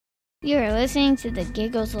You are listening to the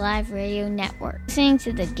Giggles Live Radio Network. Listening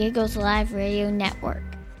to the Giggles Live Radio Network.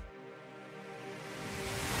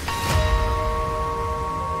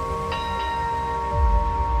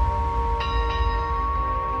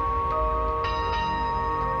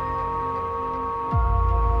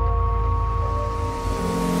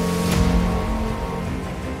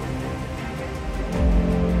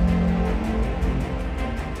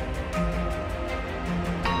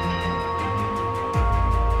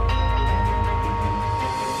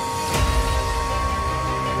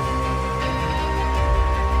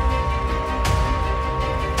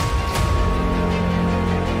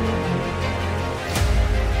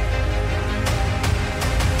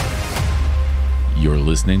 You're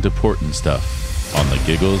listening to Port and Stuff on the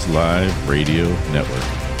Giggles Live Radio Network.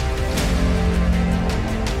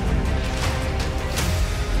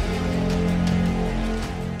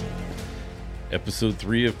 Episode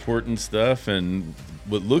 3 of Port and Stuff, and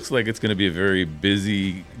what looks like it's going to be a very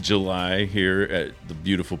busy July here at the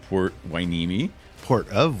beautiful Port Hueneme. Port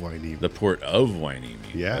of Hueneme. The Port of Hueneme.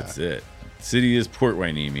 Yeah. That's it. City is Port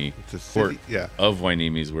Hueneme. It's a city, Port yeah. of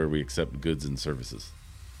Hueneme is where we accept goods and services.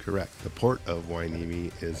 Correct. The Port of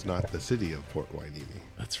Hueneme is not the city of Port Hueneme.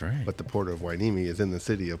 That's right. But the Port of Hueneme is in the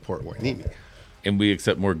city of Port Hueneme. And we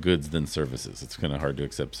accept more goods than services. It's kind of hard to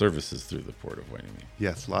accept services through the Port of Hueneme.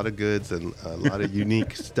 Yes, a lot of goods and a lot of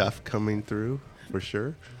unique stuff coming through, for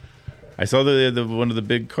sure. I saw the one of the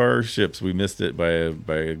big car ships. We missed it by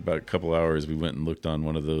about a couple hours. We went and looked on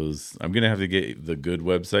one of those. I'm going to have to get the good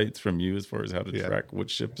websites from you as far as how to track which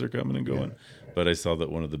ships are coming and going. Yeah. But I saw that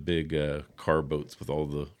one of the big car boats with all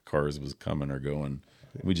the cars was coming or going.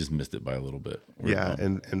 We just missed it by a little bit.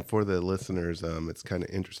 And for the listeners, it's kind of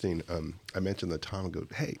interesting. I mentioned the Tom ago,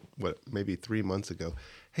 hey, maybe 3 months ago,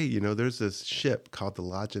 hey, there's this ship called the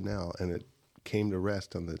La Janelle, and it came to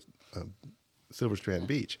rest on the Silver Strand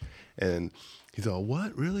Beach. And he's all,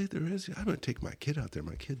 what, really? There is? I'm going to take my kid out there.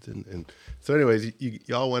 My kid's in. And so anyways,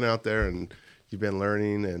 y'all went out there, and you've been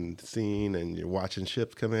learning and seeing, and you're watching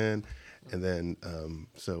ships come in. And then,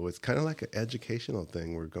 so it's kind of like an educational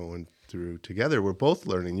thing we're going through together. We're both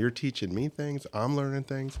learning. You're teaching me things. I'm learning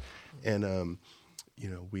things. And,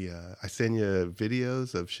 I send you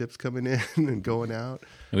videos of ships coming in and going out.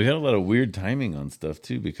 And we had a lot of weird timing on stuff,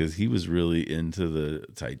 too, because he was really into the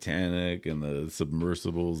Titanic and the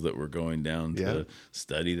submersibles that were going down to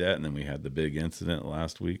study that. And then we had the big incident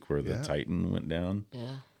last week where the Titan went down.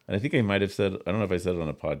 Yeah. And I think I might have said, I don't know if I said it on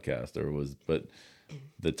a podcast but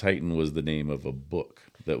the Titan was the name of a book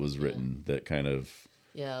that was written that kind of...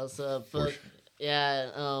 Yeah, it was a book.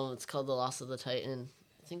 It's called The Loss of the Titan.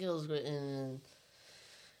 I think it was written...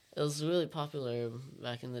 It was really popular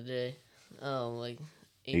back in the day. Like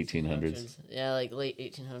 1800s. Yeah, like late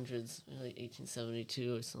 1800s, like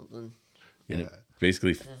 1872 or something. And it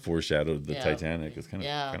basically foreshadowed the Titanic. It's kind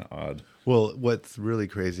of odd. Well, what's really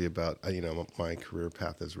crazy about my career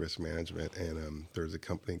path is risk management, and there's a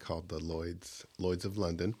company called the Lloyd's of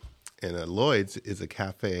London, and Lloyd's is a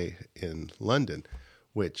cafe in London,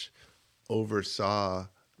 which oversaw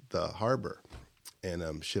the harbor,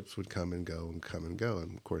 and ships would come and go and come and go,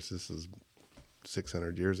 and of course this is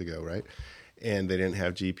 600 years ago, right? And they didn't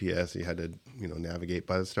have GPS; you had to navigate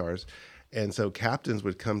by the stars. And so captains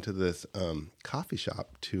would come to this coffee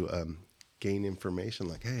shop to gain information,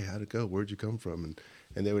 like, hey, how'd it go? Where'd you come from?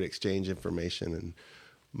 And they would exchange information and,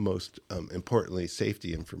 most importantly,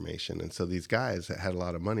 safety information. And so these guys that had a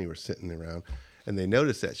lot of money were sitting around, and they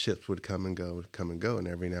noticed that ships would come and go, and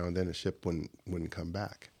every now and then a ship wouldn't come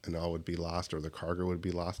back, and all would be lost or the cargo would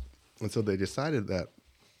be lost. And so they decided that,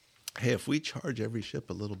 hey, if we charge every ship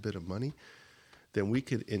a little bit of money, then we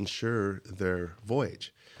could insure their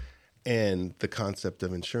voyage. And the concept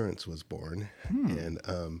of insurance was born.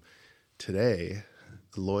 And today,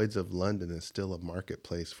 Lloyd's of London is still a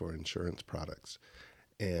marketplace for insurance products.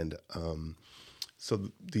 And so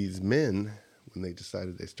these men, when they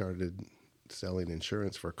decided they started selling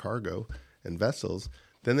insurance for cargo and vessels,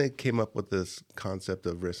 then they came up with this concept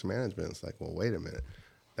of risk management. It's like, well, wait a minute.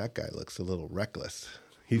 That guy looks a little reckless.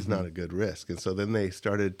 He's not a good risk. And so then they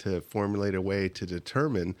started to formulate a way to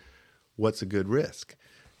determine what's a good risk.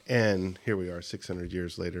 And here we are 600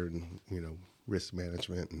 years later, and, risk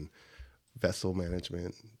management and vessel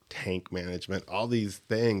management, tank management, all these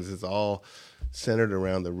things is all centered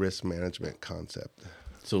around the risk management concept.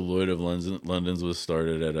 So Lloyd of London's was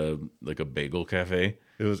started at a bagel cafe.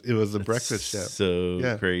 It was a breakfast shop.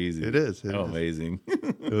 So crazy. It is. How amazing.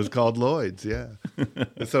 It was called Lloyd's, yeah.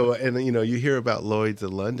 So, and you hear about Lloyd's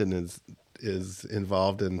of London is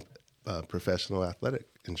involved in professional athletic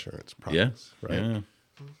insurance products, right? Yeah.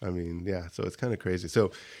 I mean, so it's kind of crazy.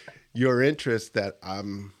 So your interest that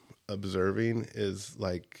I'm observing is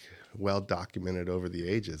like well documented over the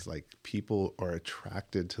ages. Like people are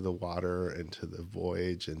attracted to the water and to the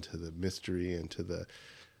voyage and to the mystery and to the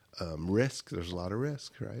risk. There's a lot of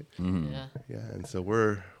risk, right? Mm-hmm. Yeah. And so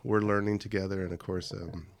we're learning together. And of course,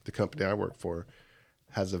 the company I work for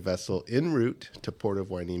has a vessel en route to Port of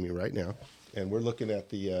Hueneme right now, and we're looking at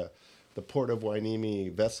the Port of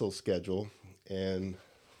Hueneme vessel schedule. And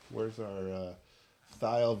where's our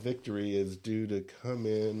Thial Victory is due to come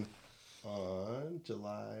in on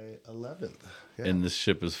July 11th. Yeah. And this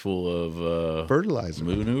ship is full of Fertilizer.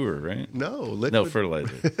 manure, right? No, liquid. No,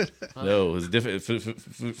 fertilizer. No, it's different.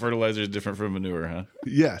 Fertilizer is different from manure, huh?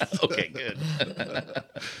 Yes. Okay, good.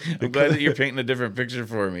 I'm glad that you're painting a different picture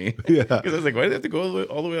for me. Yeah. Because I was like, why do they have to go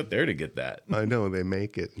all the way out there to get that? I know, they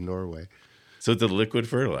make it in Norway. So it's a liquid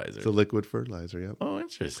fertilizer. It's a liquid fertilizer, yep. Oh,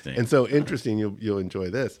 interesting. And so interesting, you'll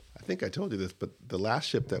enjoy this. I think I told you this, but the last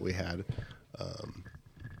ship that we had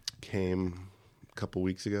came a couple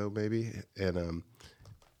weeks ago, maybe, and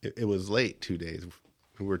it was late 2 days.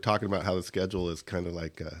 We were talking about how the schedule is kind of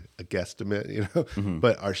like a guesstimate, you know. Mm-hmm.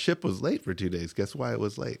 But our ship was late for 2 days. Guess why it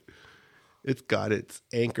was late? It's got its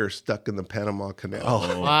anchor stuck in the Panama Canal.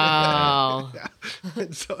 Oh, wow. Yeah.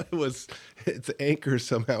 And so its anchor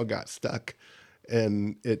somehow got stuck,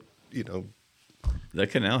 and it, you know. That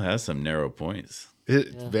canal has some narrow points.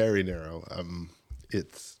 It's very narrow.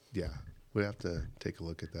 We have to take a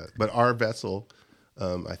look at that. But our vessel,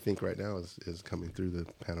 I think right now is coming through the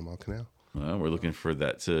Panama Canal. Well, we're looking for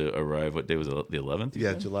that to arrive. What day was it? The 11th?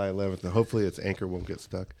 Yeah, July 11th. And hopefully its anchor won't get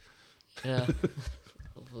stuck. Yeah.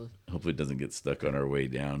 Hopefully it doesn't get stuck on our way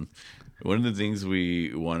down. One of the things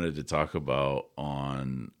we wanted to talk about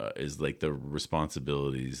on is like the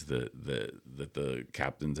responsibilities that the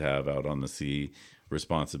captains have out on the sea.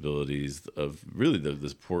 Responsibilities of really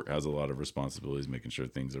this port has a lot of responsibilities, making sure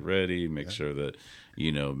things are ready, make sure that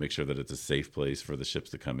it's a safe place for the ships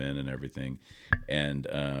to come in and everything. And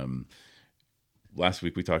last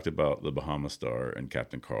week we talked about the Bahama Star and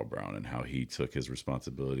Captain Carl Brown and how he took his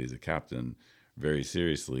responsibility as a captain very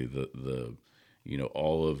seriously. The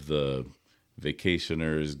all of the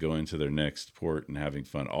vacationers going to their next port and having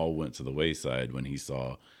fun all went to the wayside when he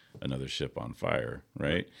saw another ship on fire,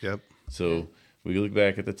 right? Yep. So we look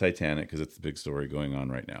back at the Titanic because it's the big story going on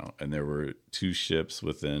right now, and there were two ships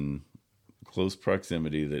within close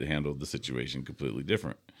proximity that handled the situation completely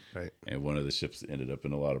different. Right. And one of the ships ended up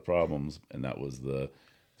in a lot of problems, and that was the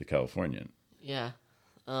Californian. Yeah.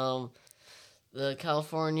 The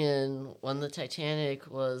Californian, when the Titanic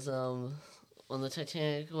was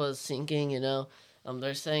sinking,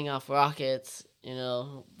 they're setting off rockets,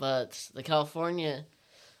 but the California,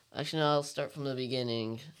 actually, no, I'll start from the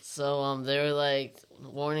beginning. So, they were like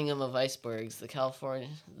warning him of icebergs.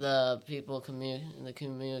 The people in the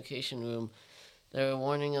communication room, they were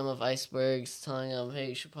warning him of icebergs, telling him, hey,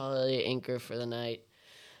 you should probably anchor for the night.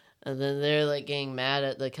 And then they're like getting mad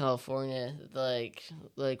at the California, like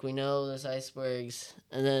we know there's icebergs.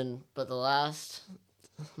 And then, but the last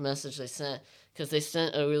message they sent, because they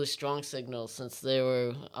sent a really strong signal since they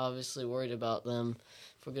were obviously worried about them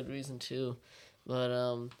for good reason too.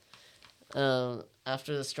 But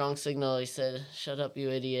after the strong signal, he said, "Shut up,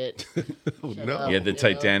 you idiot." No. Yeah, the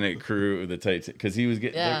Titanic crew, because he was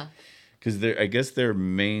getting, because I guess their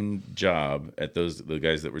main job at the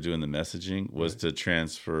guys that were doing the messaging was to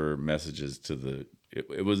transfer messages to the.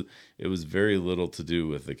 It was very little to do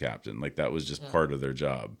with the captain, like that was just part of their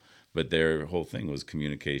job. But their whole thing was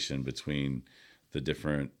communication between the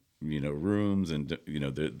different rooms, and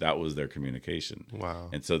that was their communication. Wow.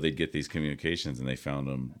 And so they'd get these communications, and they found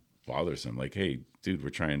them bothersome. Like, hey, dude, we're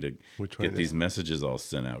trying to get these messages all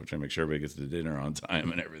sent out. We're trying to make sure everybody gets to dinner on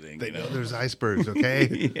time and everything. They know there's icebergs,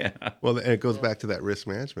 okay? Yeah. Well, and it goes back to that risk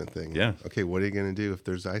management thing. Yeah. Okay, what are you going to do if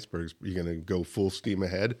there's icebergs? You're going to go full steam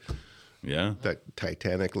ahead? Yeah. That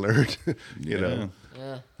Titanic learned, you know?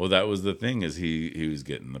 Yeah. Well, that was the thing, is he was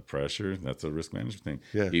getting the pressure. That's a risk management thing.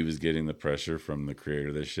 Yeah. He was getting the pressure from the creator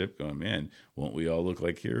of the ship going, man, won't we all look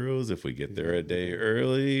like heroes if we get there a day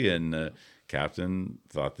early? And the captain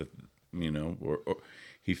thought that, or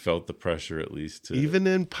he felt the pressure at least to... Even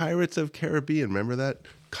in Pirates of Caribbean, remember that?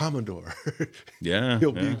 Commodore. Yeah.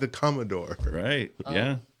 He'll be the Commodore. Right.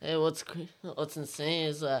 Yeah. Hey, what's insane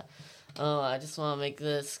is that I just want to make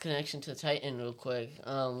this connection to Titan real quick.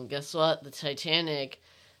 Guess what? The Titanic,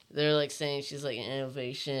 they're like saying she's like an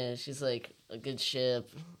innovation. She's like a good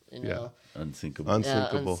ship, Yeah. Unsinkable.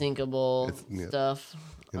 Unsinkable stuff.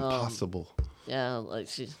 Impossible. Yeah, like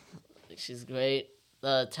she's great.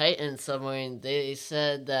 The Titan submarine, they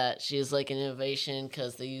said that she's like an innovation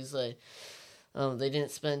because they use they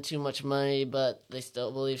didn't spend too much money, but they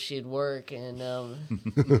still believe she'd work. And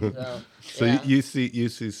so you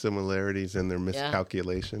see similarities in their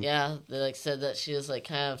miscalculation. Yeah, they like said that she was like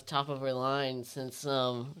kind of top of her line since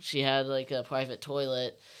she had like a private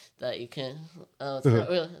toilet that you can.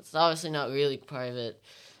 It's obviously not really private.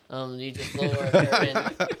 You just lower a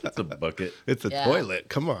curtain. It's a bucket. It's a toilet.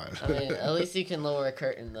 Come on. I mean, at least you can lower a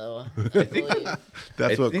curtain, though. I believe.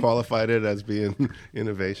 That's what qualified it as being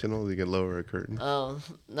innovational. You can lower a curtain.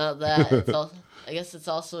 Not that. I guess it's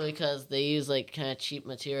also because they use like kind of cheap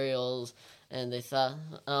materials, and they thought,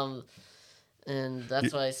 and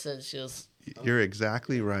that's why I said she was. You're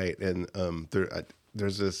exactly right, and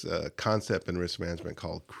there's this concept in risk management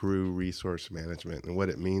called crew resource management. And what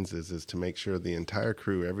it means is to make sure the entire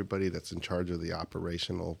crew, everybody that's in charge of the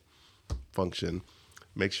operational function,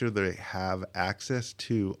 make sure they have access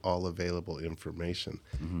to all available information.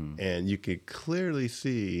 Mm-hmm. And you could clearly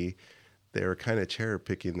see they were kind of cherry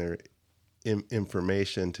picking their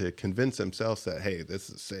information to convince themselves that, hey, this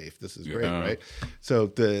is safe, this is great, right? So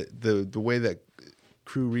the way that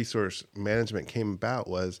crew resource management came about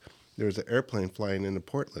was there was an airplane flying into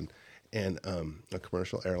Portland, and a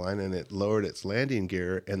commercial airline, and it lowered its landing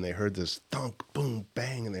gear, and they heard this thunk, boom,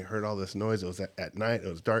 bang, and they heard all this noise. It was at night, it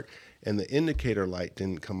was dark, and the indicator light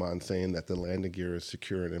didn't come on saying that the landing gear is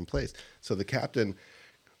secure and in place. So the captain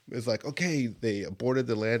was like, okay, they aborted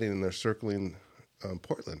the landing, and they're circling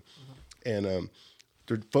Portland. Mm-hmm. And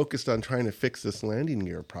they're focused on trying to fix this landing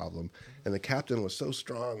gear problem. And the captain was so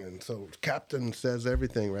strong, and so captain says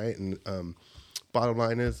everything, right? And bottom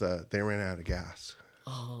line is they ran out of gas.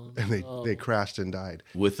 Oh, and they crashed and died.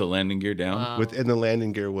 With the landing gear down? Wow. And the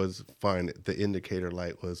landing gear was fine. The indicator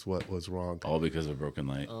light was what was wrong. All because of a broken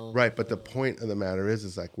light. Oh. Right, but the point of the matter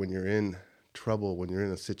is like when you're in trouble, when you're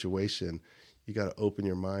in a situation, you got to open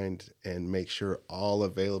your mind and make sure all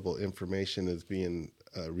available information is being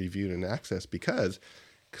reviewed and accessed, because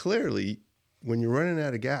clearly when you're running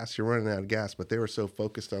out of gas, you're running out of gas, but they were so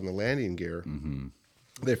focused on the landing gear, mm-hmm.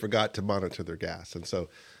 they forgot to monitor their gas. And so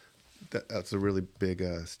that's a really big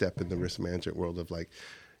step in the risk management world of like,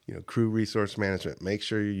 crew resource management. Make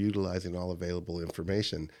sure you're utilizing all available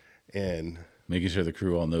information and making sure the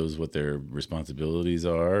crew all knows what their responsibilities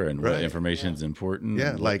are and what information is important.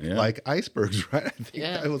 Yeah, like icebergs, right? I think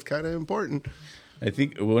that was kind of important. I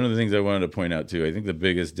think one of the things I wanted to point out too, I think the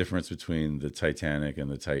biggest difference between the Titanic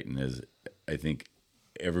and the Titan is, I think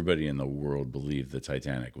everybody in the world believed the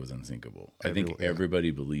Titanic was unsinkable. I think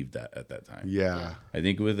everybody believed that at that time. Yeah. I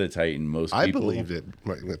think with the Titan, most people... I believed it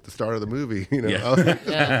at the start of the movie.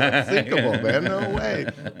 Unsinkable, man. No way.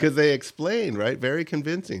 Because they explained, right? Very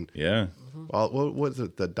convincing. Yeah. Mm-hmm. Well, what was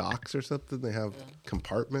it? The docks or something? They have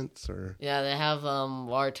compartments or... Yeah, they have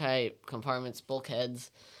watertight compartments,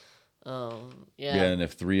 bulkheads. And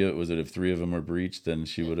if three of them were breached, then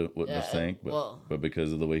she wouldn't have sank. But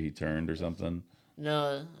because of the way he turned or something...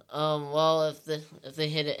 No, well, if they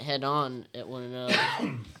hit it head on, it wouldn't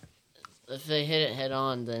have. If they hit it head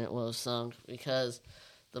on, then it would have sunk because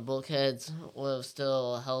the bulkheads would have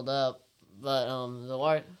still held up. But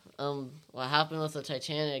what happened with the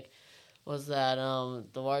Titanic was that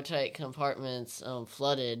the watertight compartments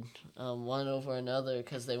flooded one over another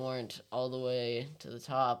because they weren't all the way to the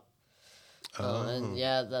top. And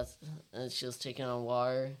she was taking on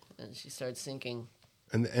water and she started sinking.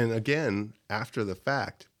 And again, after the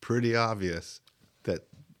fact, pretty obvious that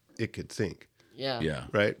it could sink. Yeah. Yeah.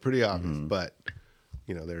 Right? Pretty obvious. Mm-hmm. But,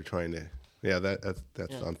 they're trying to... Yeah, that's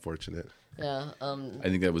unfortunate. Yeah. I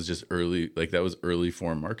think that was just early... Like, that was early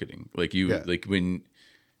form marketing. Like, like, when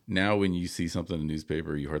you see something in the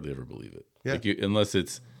newspaper, you hardly ever believe it. Yeah. Like unless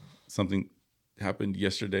it's something happened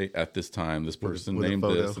yesterday at this time, this person named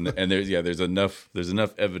this, and there's enough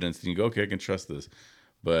evidence, and you go, okay, I can trust this.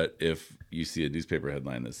 But if you see a newspaper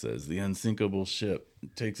headline that says the unsinkable ship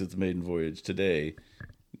takes its maiden voyage today,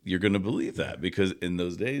 you're going to believe that because in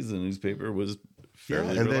those days the newspaper was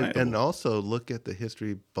fairly reliable. And also look at the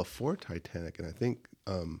history before Titanic. And I think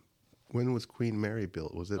when was Queen Mary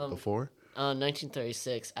built? Was it before?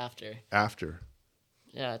 1936. After.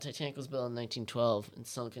 Yeah, Titanic was built in 1912 and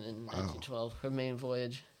sunken in 1912. Her main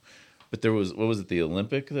voyage. But there was, what was it? The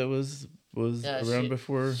Olympic that was around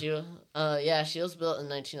before? She was built in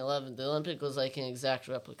 1911. The Olympic was like an exact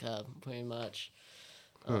replica, pretty much.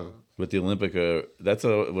 But the Olympic, that's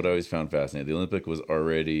what I always found fascinating. The Olympic was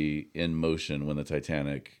already in motion when the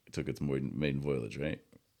Titanic took its maiden voyage, right?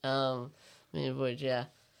 Maiden voyage, yeah.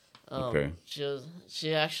 Okay.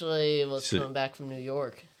 She actually was coming back from New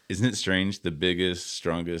York. Isn't it strange? The biggest,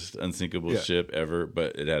 strongest, unsinkable ship ever,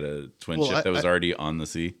 but it had a twin ship that was already on the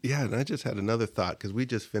sea. Yeah, and I just had another thought because we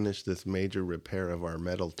just finished this major repair of our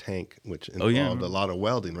metal tank, which involved a lot of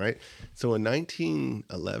welding, right? So in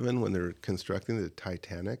 1911, when they were constructing the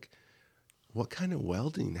Titanic, what kind of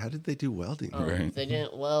welding? How did they do welding? Right. They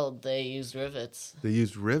didn't weld. They used rivets. They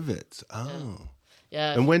used rivets. Oh.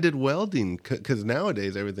 Yeah. And when did welding? Because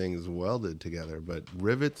nowadays everything is welded together, but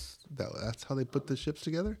rivets, that's how they put the ships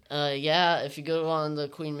together? Yeah, if you go on the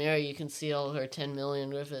Queen Mary, you can see all her 10 million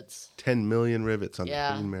rivets. 10 million rivets on the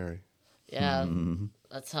Queen Mary. Yeah,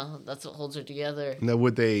 that's what holds her together. Now,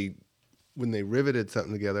 when they riveted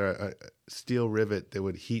something together, a steel rivet, they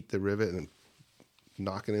would heat the rivet and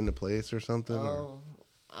knock it into place or something? Oh,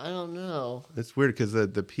 I don't know. It's weird because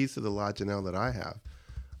the piece of the Laginelle that I have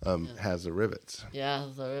has the rivets. Yeah,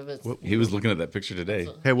 the rivets. He was looking at that picture today.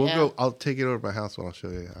 Hey, we'll go. I'll take it over to my house and I'll show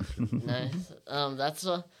you after. Nice.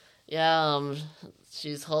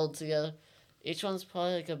 She's held together. Each one's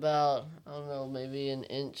probably like about, I don't know, maybe an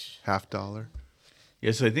inch. $50.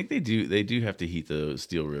 Yeah, so I think they do have to heat the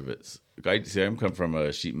steel rivets. I'm come from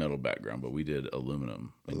a sheet metal background, but we did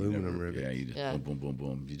aluminum. Rivets. Yeah, you just boom, boom,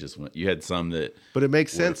 boom, boom. You had some that. But it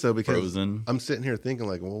makes sense though because frozen. I'm sitting here thinking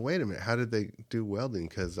like, well, wait a minute, how did they do welding?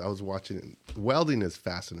 Because I was watching. Welding is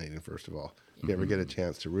fascinating. First of all, if you ever get a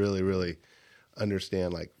chance to really, really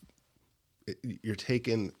understand, like, you're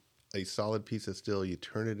taking a solid piece of steel, you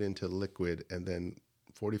turn it into liquid, and then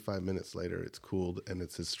 45 minutes later, it's cooled and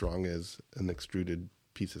it's as strong as an extruded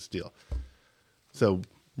piece of steel. So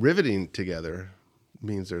riveting together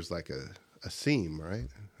means there's like a seam, right?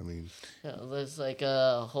 I mean, yeah, there's like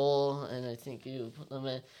a hole, and I think you put them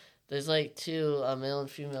in. There's like two, a male and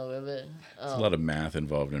female rivet. There's a lot of math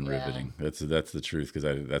involved in riveting. That's the truth, because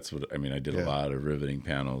I did a lot of riveting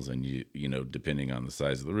panels, and you know, depending on the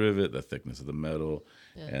size of the rivet, the thickness of the metal,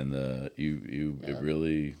 and it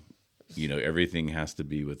really, you know, everything has to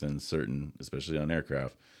be within certain, especially on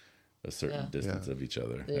aircraft, a certain distance of each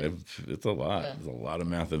other. Yeah. It's a lot. There's a lot of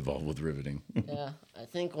math involved with riveting. Yeah, I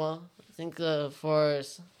think for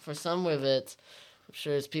some rivets, I'm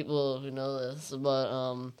sure there's people who know this,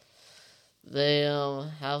 but they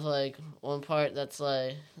have like one part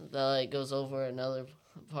that goes over another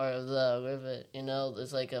part of the rivet. You know,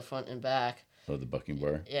 there's like a front and back. Oh, the bucking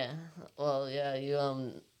bar. Yeah. Well, yeah.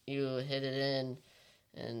 You hit it in,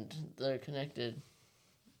 and they're connected.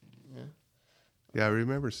 Yeah. Yeah, I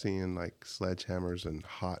remember seeing like sledgehammers and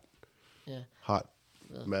hot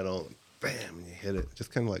metal, bam, and you hit it,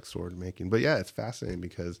 just kind of like sword making. But yeah, it's fascinating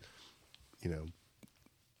because, you know,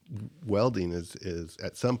 welding is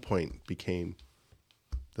at some point became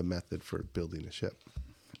the method for building a ship.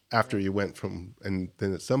 After you went from, and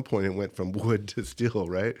then at some point it went from wood to steel,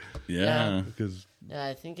 right? Yeah. Because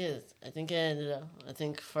I think it ended up. I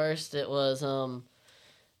think first it was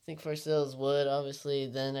wood, obviously.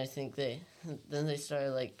 Then I think they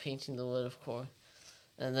started like painting the wood, of course.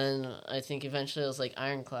 And then I think eventually it was like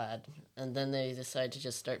ironclad, and then they decided to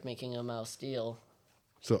just start making them out of steel.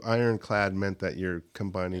 so ironclad meant that you're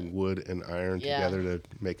combining wood and iron together to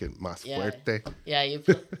make it más fuerte. Yeah, you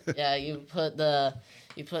put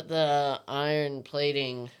the iron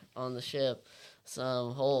plating on the ship,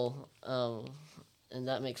 some hole, and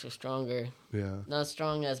that makes her stronger. Yeah. Not as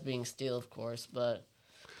strong as being steel, of course, but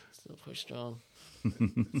still pretty strong.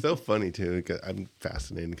 So funny too. I'm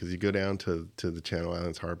fascinated because you go down to the Channel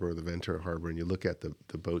Islands Harbor or the Ventura Harbor and you look at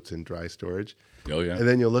the boats in dry storage. Oh yeah. And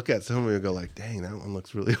then you'll look at some of them and go like, dang, that one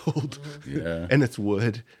looks really old. Yeah. And it's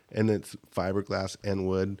wood and it's fiberglass and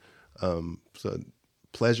wood. So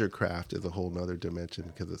pleasure craft is a whole nother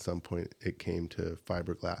dimension because at some point it came to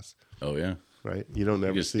fiberglass. Oh yeah. Right? You don't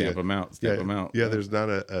ever see stamp them out. Them out. Yeah, there's not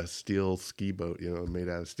a steel ski boat, made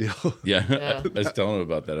out of steel. Yeah. Yeah. I was telling them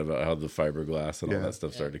about that, about how the fiberglass and all that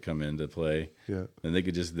stuff started to come into play. Yeah. And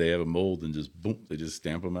they have a mold and just boom, they just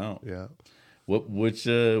stamp them out. Yeah. Which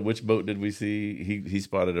boat did we see? He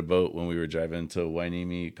spotted a boat when we were driving to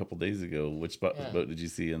Wainimi a couple days ago. Which boat did you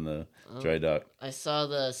see in the dry dock? I saw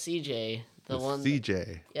the CJ, the one.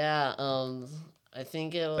 CJ. I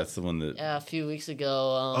think it was. That's the one that. Yeah, a few weeks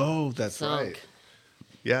ago. Oh, that's sunk. right.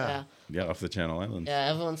 Yeah. Yeah, off the Channel Islands. Yeah,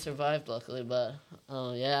 everyone survived luckily, but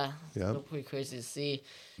Yeah. still pretty crazy to see.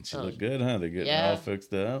 She looked good, huh? They're getting all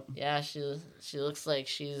fixed up. Yeah, she looks like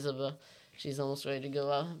she's almost ready to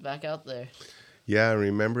go back out there. Yeah, I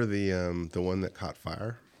remember the one that caught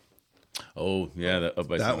fire. Oh yeah,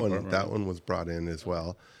 that one was brought in as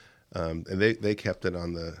well, and they kept it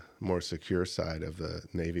on the more secure side of the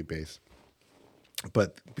Navy base,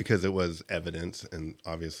 but because it was evidence and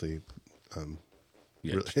obviously,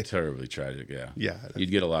 yeah, really, terribly tragic. Yeah, yeah,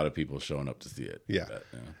 you'd get a lot of people showing up to see it. Yeah,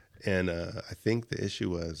 And I think the issue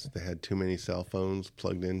was they had too many cell phones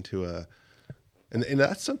plugged into and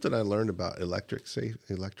that's something I learned about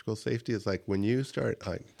electrical safety. Is like when you start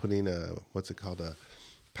like putting a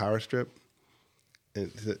power strip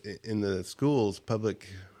in the schools, public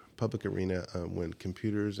arena, when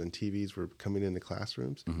computers and TVs were coming into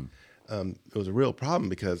classrooms, it was a real problem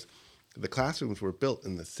because the classrooms were built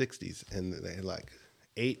in the 60s and they had like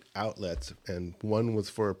 8 outlets, and one was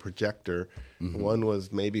for a projector, one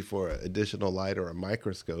was maybe for an additional light or a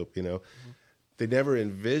microscope. They never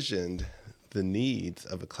envisioned the needs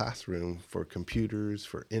of a classroom for computers,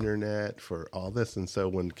 for internet, for all this. And so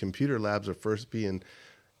when computer labs are first being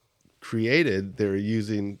created, they're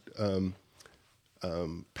using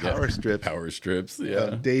power strips,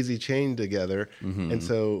 daisy chained together. And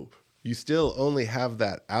so you still only have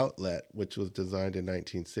that outlet, which was designed in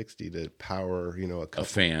 1960 to power, a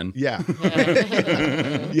fan. Yeah.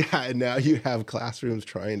 And now you have classrooms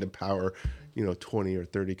trying to power, 20 or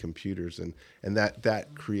 30 computers, and that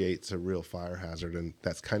creates a real fire hazard. And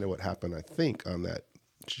that's kind of what happened, I think, on that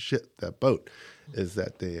boat, is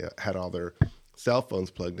that they had all their cell phones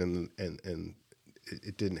plugged in, and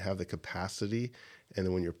it didn't have the capacity. And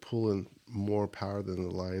then when you're pulling more power than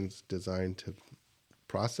the line's designed to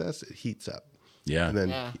process, it heats up. Yeah. And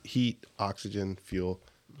then heat, oxygen, fuel,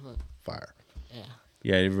 fire. Yeah.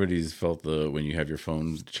 Yeah, everybody's felt when you have your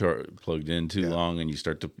phone plugged in too long and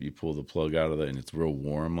you pull the plug out of it and it's real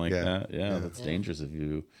warm like that. Yeah, that's dangerous if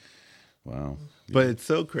you, wow. But it's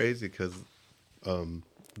so crazy because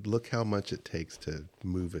look how much it takes to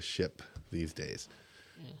move a ship these days.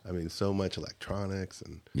 I mean, so much electronics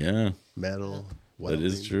and metal. That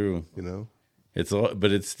is true. It's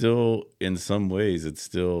but it's still, in some ways, it's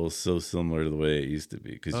still so similar to the way it used to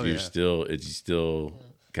be, because it's still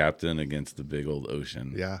captain against the big old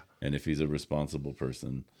ocean. Yeah. And if he's a responsible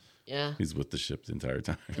person, he's with the ship the entire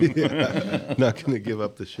time. Not going to give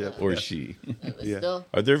up the ship. Or she. Still,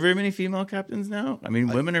 Are there very many female captains now? I mean,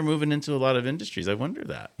 women are moving into a lot of industries. I wonder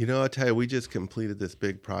that. I'll tell you, we just completed this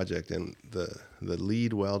big project, and the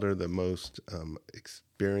lead welder, the most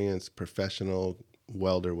experienced professional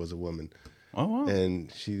welder, was a woman. Oh, wow.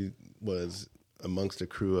 And she was amongst a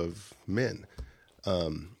crew of men.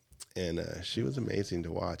 And she was amazing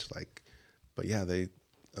to watch. But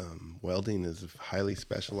welding is highly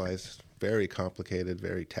specialized, very complicated,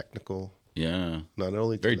 very technical. Yeah. Not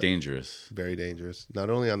only very dangerous. Very dangerous. Not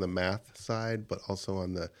only on the math side, but also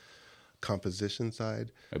on the composition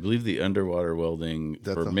side. I believe the underwater welding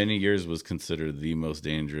for many years was considered the most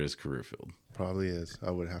dangerous career field. Probably is,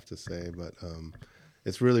 I would have to say. But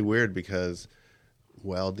it's really weird because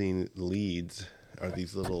welding leads are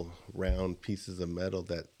these little round pieces of metal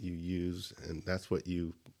that you use, and that's what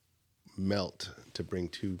you melt to bring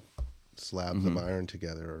 2 slabs of iron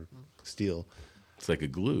together, or steel. It's like a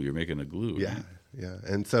glue. You're making a glue. Yeah, right? yeah.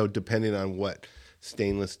 And so depending on what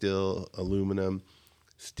stainless steel, aluminum,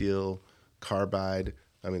 steel, carbide,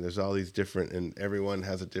 I mean, there's all these different, and everyone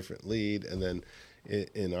has a different lead. And then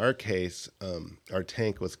in our case, our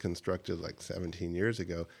tank was constructed like 17 years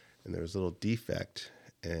ago, and there was a little defect,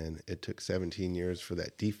 and it took 17 years for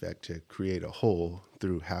that defect to create a hole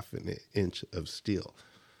through half an inch of steel.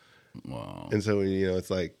 Wow. And so,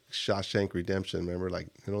 it's like Shawshank Redemption. Remember, like,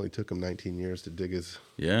 it only took him 19 years to dig his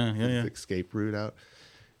escape route out.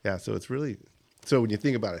 Yeah, so it's really, so when you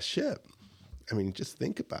think about a ship, I mean, just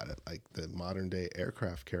think about it, like the modern day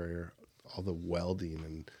aircraft carrier, all the welding,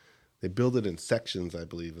 and they build it in sections, I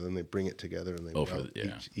believe, and then they bring it together and they weld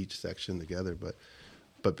each section together. But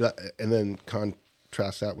and then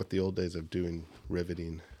contrast that with the old days of doing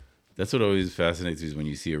riveting. That's what always fascinates me, is when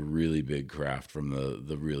you see a really big craft from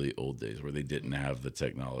the really old days where they didn't have the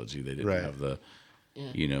technology, they didn't have the,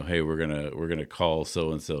 hey, we're gonna call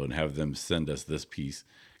so and so and have them send us this piece,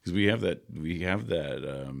 because we have that.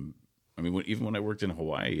 I mean, even when I worked in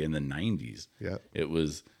Hawaii in the 90s,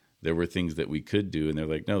 there were things that we could do, and they're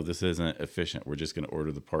like, no, this isn't efficient. We're just going to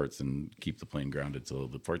order the parts and keep the plane grounded till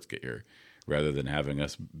the parts get here, rather than having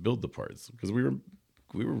us build the parts, because we were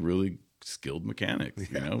really skilled mechanics.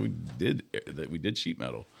 We did sheet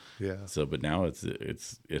metal. Yeah. So, but now it's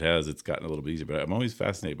gotten a little bit easier. But I'm always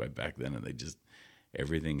fascinated by back then, and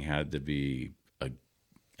everything had to be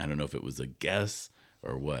I don't know if it was a guess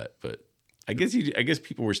or what, but I guess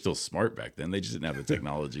people were still smart back then. They just didn't have the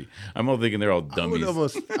technology. I'm all thinking they're all dummies.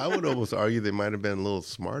 I would almost argue they might have been a little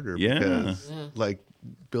smarter. Yeah. Because, like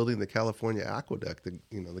building the California aqueduct,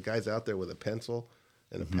 the guy's out there with a pencil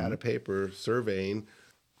and a pad of paper surveying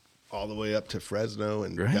all the way up to Fresno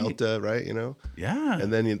and Delta, right? Yeah.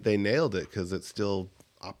 And then they nailed it because it's still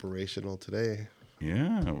operational today.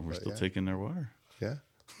 Yeah, we're still taking their water. Yeah.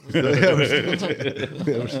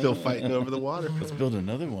 We're still fighting over the water. Let's build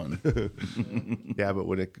another one. Yeah, but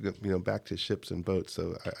when it back to ships and boats,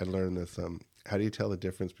 so I learned this. How do you tell the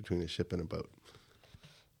difference between a ship and a boat?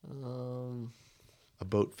 A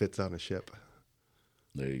boat fits on a ship.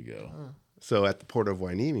 There you go. So at the port of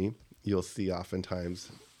Hueneme, you'll see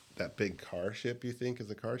oftentimes that big car ship you think is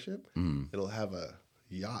a car ship. It'll have a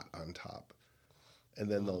yacht on top, and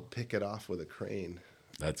then they'll pick it off with a crane.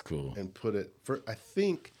 That's cool. And put it I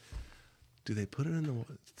think, do they put it in the?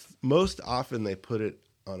 Most often they put it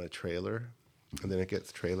on a trailer, and then it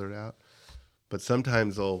gets trailered out. But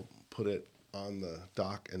sometimes they'll put it on the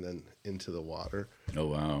dock and then into the water. Oh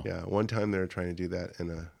wow! Yeah, one time they were trying to do that,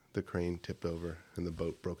 and the crane tipped over and the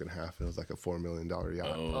boat broke in half. It was like a $4 million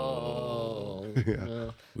yacht. Oh, Yeah.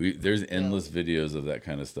 no. There's endless videos of that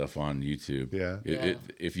kind of stuff on YouTube. Yeah.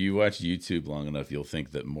 If you watch YouTube long enough, you'll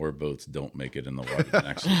think that more boats don't make it in the water than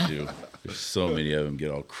actually do. There's so many of them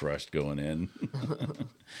get all crushed going in.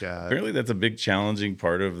 Yeah. Apparently, that's a big challenging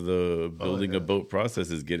part of the building a boat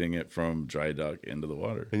process is getting it from dry dock into the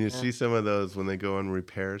water. And you see some of those when they go on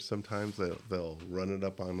repairs. Sometimes they'll run it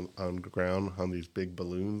up on the ground on these big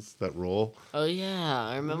balloons that roll. Oh yeah,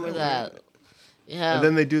 I remember that. Yeah. And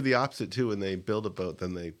then they do the opposite too. When they build a boat,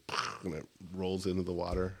 then and it rolls into the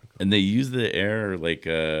water. And they use the air, like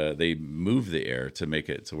they move the air to make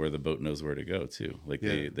it to where the boat knows where to go too. Like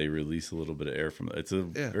they release a little bit of air from it. It's a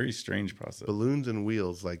very strange process. Balloons and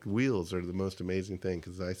wheels, like wheels are the most amazing thing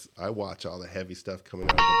because I watch all the heavy stuff coming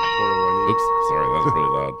out of the Port of Hueneme. Oops, sorry, that was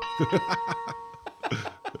really loud.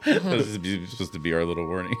 This is supposed to be our little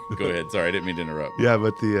warning. Go ahead. Sorry, I didn't mean to interrupt. Yeah,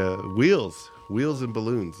 but the wheels and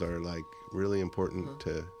balloons are like really important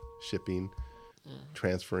to shipping,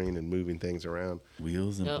 transferring, and moving things around.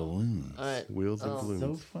 Wheels and balloons. All right. Wheels and balloons.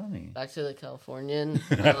 So funny. Back to the Californian.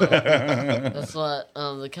 That's what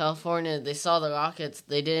the Californian. They saw the rockets.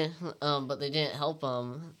 They didn't, but they didn't help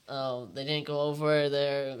them. They didn't go over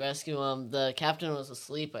there and rescue them. The captain was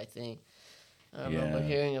asleep, I think. I remember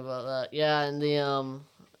hearing about that. Yeah,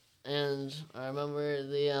 and I remember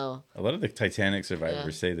a lot of the Titanic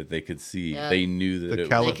survivors say that they could see. Yeah. They knew that The it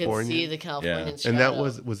Californian. they could see the Californian And that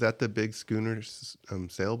shadow. was that the big schooner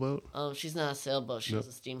sailboat? She's not a sailboat. She was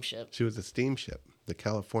a steamship. She was a steamship. The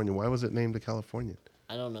Californian. Why was it named the Californian?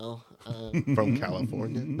 I don't know. From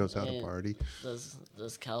California, knows how to party.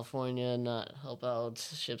 Does California not help out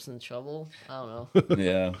ships in trouble? I don't know.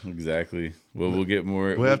 Yeah, exactly. Well, we'll get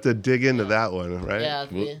more. We'll have to dig into that one, right? Yeah.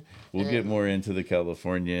 We'll get more into the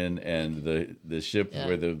Californian and the ship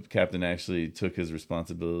where the captain actually took his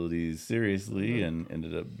responsibilities seriously and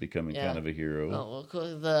ended up becoming kind of a hero. Oh,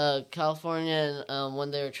 well, the Californian,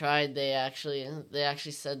 when they were tried, they actually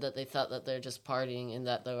said that they thought that they're just partying and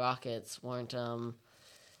that the rockets weren't.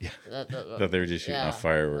 That they were just shooting off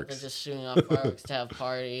fireworks. They're just shooting off fireworks to have a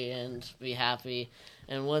party and be happy.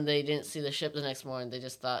 And when they didn't see the ship the next morning, they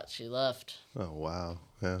just thought she left. Oh wow.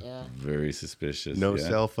 Yeah. Very suspicious. No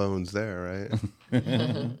cell phones there, right?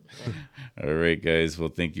 All right, guys. Well,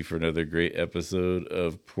 thank you for another great episode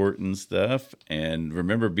of Port and Stuff. And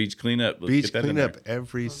remember, beach cleanup. Let's Beach get that in cleanup there.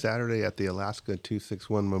 every Saturday at the Alaska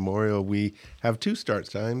 261 Memorial. We have two start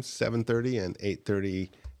times, 7:30 and 8:30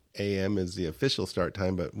 a.m. is the official start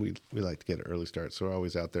time, but we like to get an early start. So we're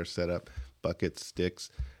always out there set up, buckets, sticks,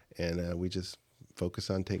 and we just focus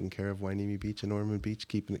on taking care of Hueneme Beach and Ormond Beach,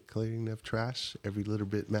 keeping it clean of trash. Every little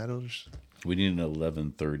bit matters. We need an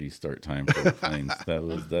 11:30 start time for the planes.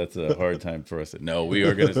 That's a hard time for us. No, we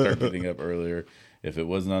are going to start getting up earlier. If it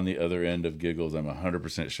wasn't on the other end of Giggles, I'm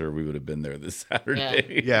 100% sure we would have been there this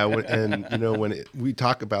Saturday. Yeah, and we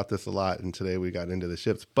talk about this a lot, and today we got into the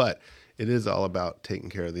ships, but it is all about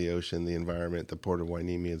taking care of the ocean, the environment. The Port of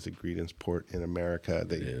Hueneme is the greenest port in America.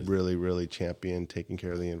 They really, really champion taking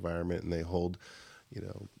care of the environment, and they hold,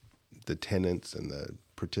 the tenants and the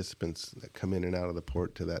participants that come in and out of the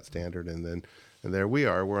port to that standard. And there we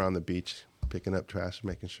are. We're on the beach picking up trash,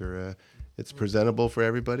 making sure it's presentable for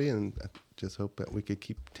everybody. And I just hope that we could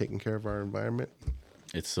keep taking care of our environment.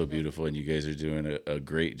 It's so beautiful, and you guys are doing a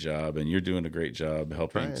great job, and you're doing a great job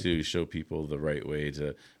helping to show people the right way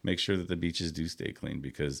to make sure that the beaches do stay clean,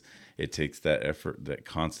 because it takes that effort, that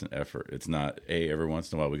constant effort. It's not, hey, every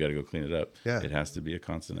once in a while we got to go clean it up. Yeah. It has to be a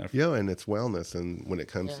constant effort. Yeah, and it's wellness. And when it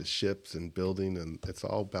comes to ships and building, and it's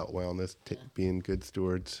all about wellness, being good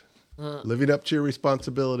stewards, living up to your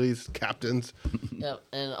responsibilities, captains. Yep,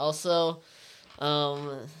 and also,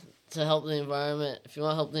 to help the environment, if you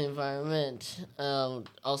want to help the environment,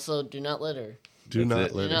 also do not litter. Do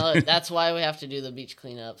not litter. That's why we have to do the beach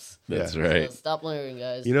cleanups. That's right. So stop littering,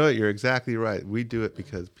 guys. You know what? You're exactly right. We do it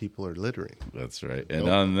because people are littering. That's right. And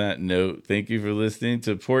on that note, thank you for listening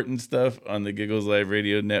to Important Stuff on the Giggles Live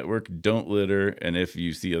Radio Network. Don't litter. And if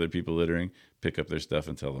you see other people littering, pick up their stuff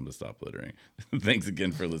and tell them to stop littering. Thanks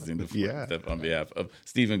again for listening to Important Stuff on behalf of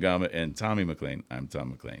Stephen Gama and Tommy McLean. I'm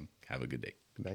Tom McLean. Have a good day.